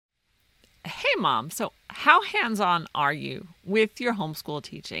Mom. So how hands-on are you with your homeschool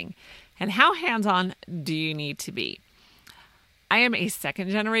teaching? And how hands-on do you need to be? I am a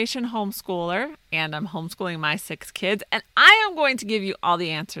second-generation homeschooler, and I'm homeschooling my 6 kids, and I am going to give you all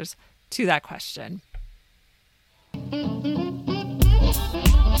the answers to that question.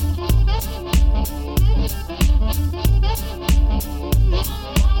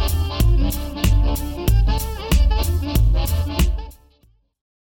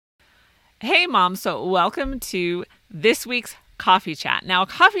 Hey, Mom. So welcome to this week's Coffee Chat. Now,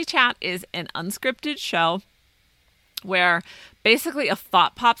 Coffee Chat is an unscripted show where basically a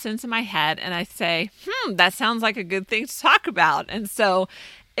thought pops into my head and I say, that sounds like a good thing to talk about. And so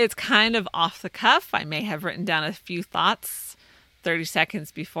it's kind of off the cuff. I may have written down a few thoughts 30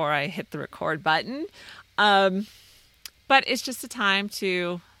 seconds before I hit the record button. But it's just a time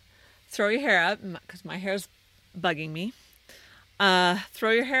to throw your hair up because my hair's bugging me.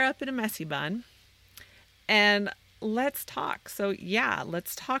 Throw your hair up in a messy bun and let's talk. So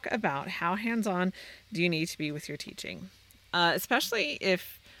let's talk about how hands-on do you need to be with your teaching, especially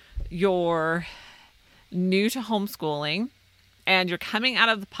if you're new to homeschooling and you're coming out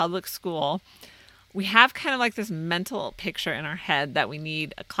of the public school. We have kind of like this mental picture in our head that we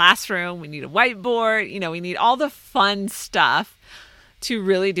need a classroom, we need a whiteboard, we need all the fun stuff to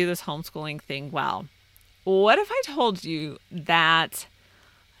really do this homeschooling thing well. What if I told you that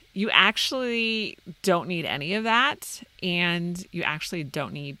you actually don't need any of that and you actually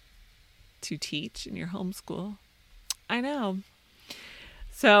don't need to teach in your homeschool? I know.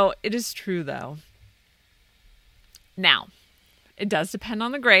 So it is true though. Now, it does depend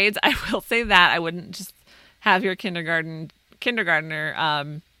on the grades. I will say that. I wouldn't just have your kindergartner,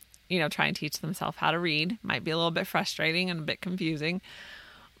 try and teach themselves how to read. Might be a little bit frustrating and a bit confusing.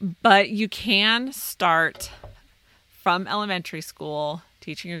 But you can start from elementary school,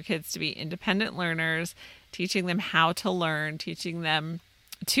 teaching your kids to be independent learners, teaching them how to learn, teaching them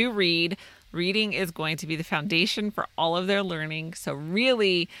to read. Reading is going to be the foundation for all of their learning. So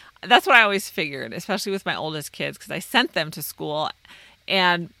really, that's what I always figured, especially with my oldest kids, because I sent them to school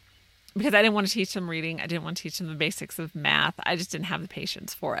and because I didn't want to teach them reading. I didn't want to teach them the basics of math. I just didn't have the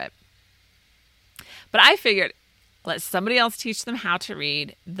patience for it. But I figured, let somebody else teach them how to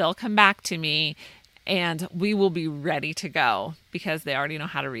read. They'll come back to me and we will be ready to go because they already know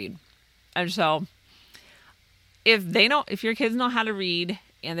how to read. And so if your kids know how to read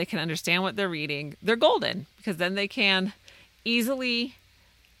and they can understand what they're reading, they're golden because then they can easily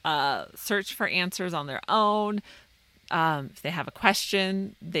search for answers on their own. If they have a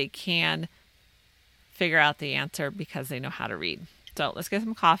question, they can figure out the answer because they know how to read. So let's get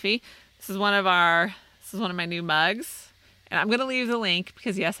some coffee. This is one of my new mugs, and I'm going to leave the link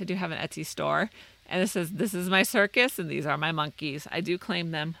because yes, I do have an Etsy store, and this is my circus and these are my monkeys. I do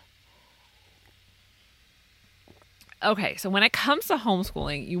claim them. Okay, so when it comes to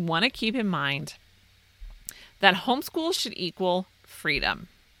homeschooling, you want to keep in mind that homeschool should equal freedom.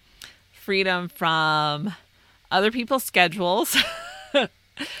 Freedom from other people's schedules,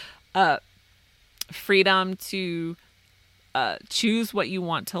 freedom to choose what you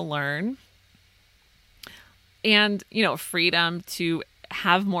want to learn, and, freedom to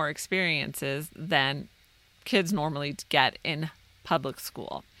have more experiences than kids normally get in public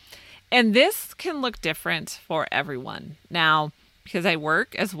school. And this can look different for everyone. Now, because I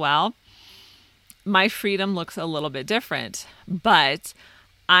work as well, my freedom looks a little bit different, but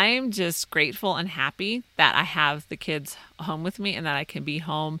I'm just grateful and happy that I have the kids home with me and that I can be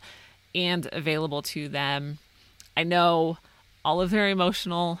home and available to them. I know all of their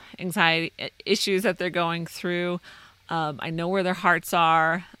emotional anxiety issues that they're going through. I know where their hearts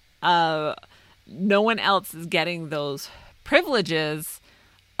are. No one else is getting those privileges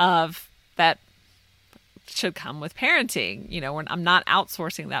of that should come with parenting. I'm not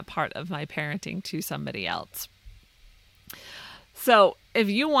outsourcing that part of my parenting to somebody else. So if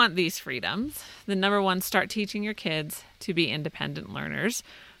you want these freedoms, then number one, start teaching your kids to be independent learners.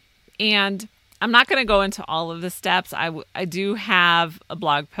 And I'm not going to go into all of the steps. I do have a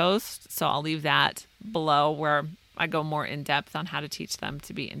blog post, so I'll leave that below where I go more in depth on how to teach them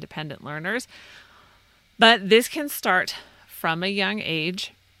to be independent learners. But this can start from a young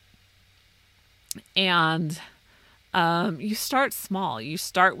age. And you start small. You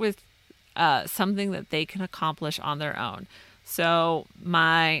start with something that they can accomplish on their own. So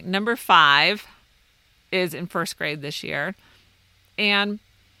my number 5 is in first grade this year. And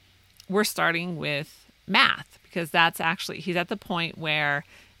we're starting with math because he's at the point where,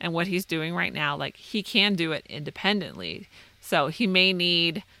 and what he's doing right now, like he can do it independently. So he may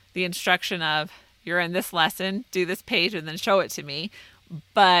need the instruction of, you're in this lesson, do this page and then show it to me.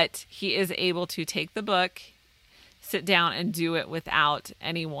 but he is able to take the book, sit down, and do it without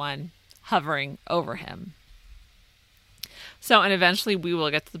anyone hovering over him. So, and eventually we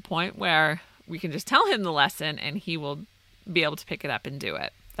will get to the point where we can just tell him the lesson and he will be able to pick it up and do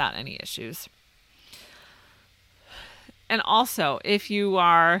it without any issues. And also, if you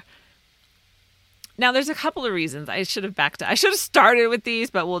are... Now, there's a couple of reasons. I should have started with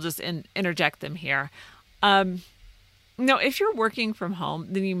these, but we'll just interject them here. If you're working from home,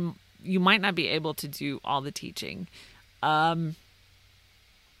 then you might not be able to do all the teaching.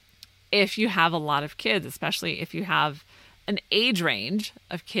 If you have a lot of kids, especially if you have an age range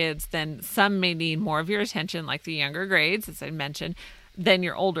of kids, then some may need more of your attention, like the younger grades, as I mentioned, than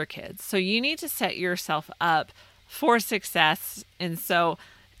your older kids. So you need to set yourself up for success.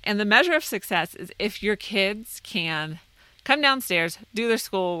 And the measure of success is if your kids can come downstairs, do their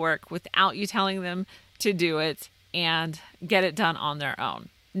schoolwork without you telling them to do it, and get it done on their own.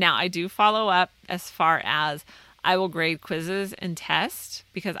 Now, I do follow up as far as I will grade quizzes and tests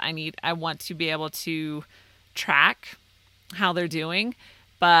because I want to be able to track how they're doing.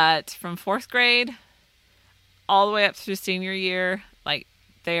 But from 4th grade all the way up through senior year, like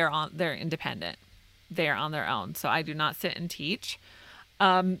they're independent. They are on their own. So I do not sit and teach.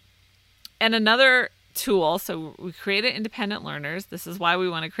 And another tool, so we created independent learners. This is why we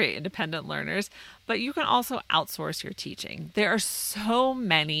want to create independent learners, but you can also outsource your teaching. There are so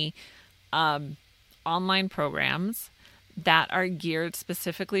many online programs that are geared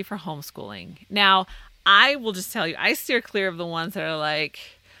specifically for homeschooling. Now, I will just tell you, I steer clear of the ones that are like,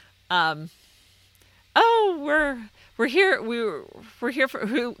 we're here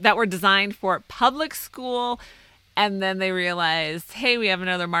that were designed for public school. And then they realized, hey, we have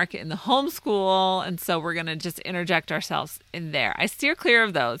another market in the homeschool, and so we're going to just interject ourselves in there. I steer clear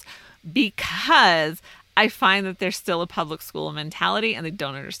of those because I find that there's still a public school mentality and they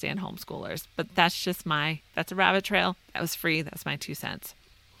don't understand homeschoolers. But that's a rabbit trail. That was free. That's my 2 cents.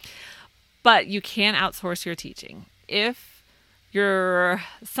 But you can outsource your teaching. If your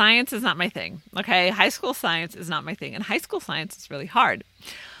science is not my thing, okay? High school science is not my thing. And high school science is really hard.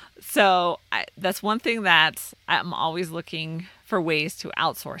 So that's one thing that I'm always looking for ways to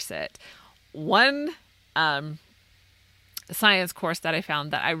outsource it. One science course that I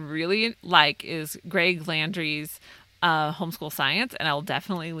found that I really like is Greg Landry's Homeschool Science, and I will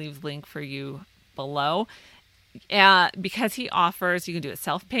definitely leave the link for you below. Because he offers, you can do it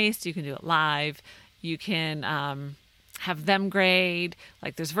self-paced, you can do it live, you can have them grade,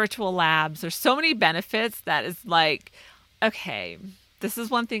 like there's virtual labs. There's so many benefits that is like, okay, this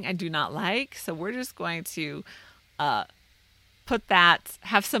is one thing I do not like, so we're just going to have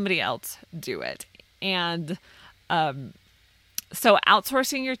somebody else do it. And so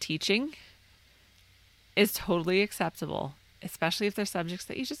outsourcing your teaching is totally acceptable, especially if there's subjects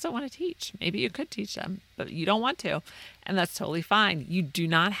that you just don't want to teach. Maybe you could teach them, but you don't want to, and that's totally fine. You do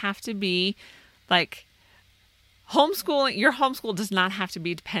not have to be like homeschooling. Your homeschool does not have to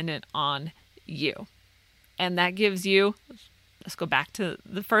be dependent on you. And that gives you, let's go back to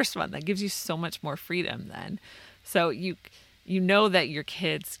the first one, that gives you so much more freedom then. So you know that your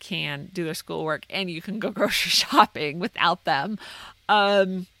kids can do their schoolwork and you can go grocery shopping without them.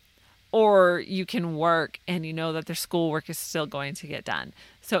 Or you can work and you know that their schoolwork is still going to get done.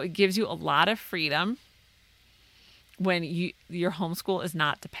 So it gives you a lot of freedom when your homeschool is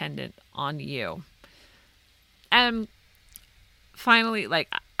not dependent on you. And finally, like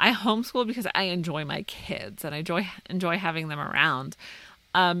I homeschool because I enjoy my kids and I enjoy having them around.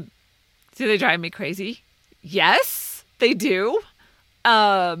 Do they drive me crazy? Yes, they do.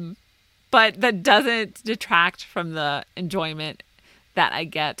 But that doesn't detract from the enjoyment that I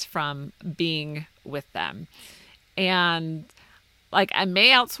get from being with them. And like I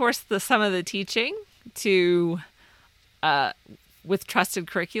may outsource some of the teaching to with trusted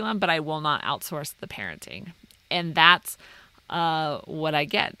curriculum, but I will not outsource the parenting. And that's what I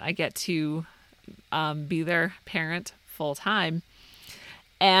get. I get to be their parent full time.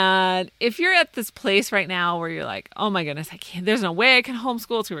 And if you're at this place right now where you're like, oh my goodness, there's no way I can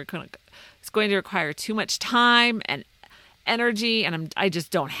homeschool. It's going to require too much time and energy, and I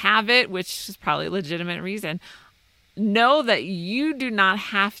just don't have it, which is probably a legitimate reason. Know that you do not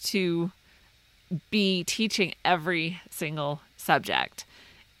have to be teaching every single subject.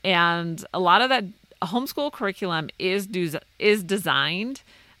 And a lot of that homeschool curriculum is designed,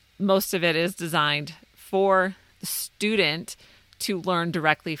 most of it is designed for the student to learn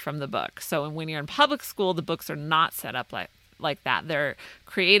directly from the book. So when you're in public school, the books are not set up like that. They're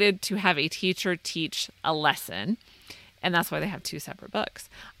created to have a teacher teach a lesson, and that's why they have 2 separate books.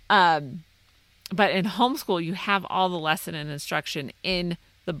 But in homeschool, you have all the lesson and instruction in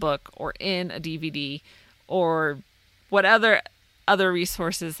the book or in a DVD or what other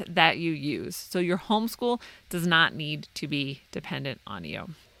resources that you use. So your homeschool does not need to be dependent on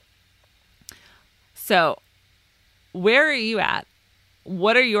you. So where are you at?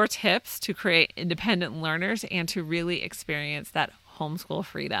 What are your tips to create independent learners and to really experience that homeschool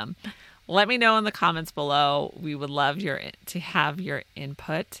freedom? Let me know in the comments below. We would love to have your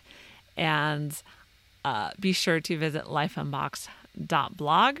input. And be sure to visit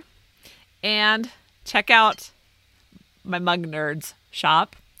lifeunboxed.blog and check out my Mug Nerds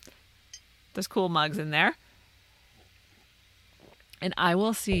shop. There's cool mugs in there. And I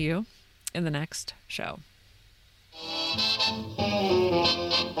will see you in the next show.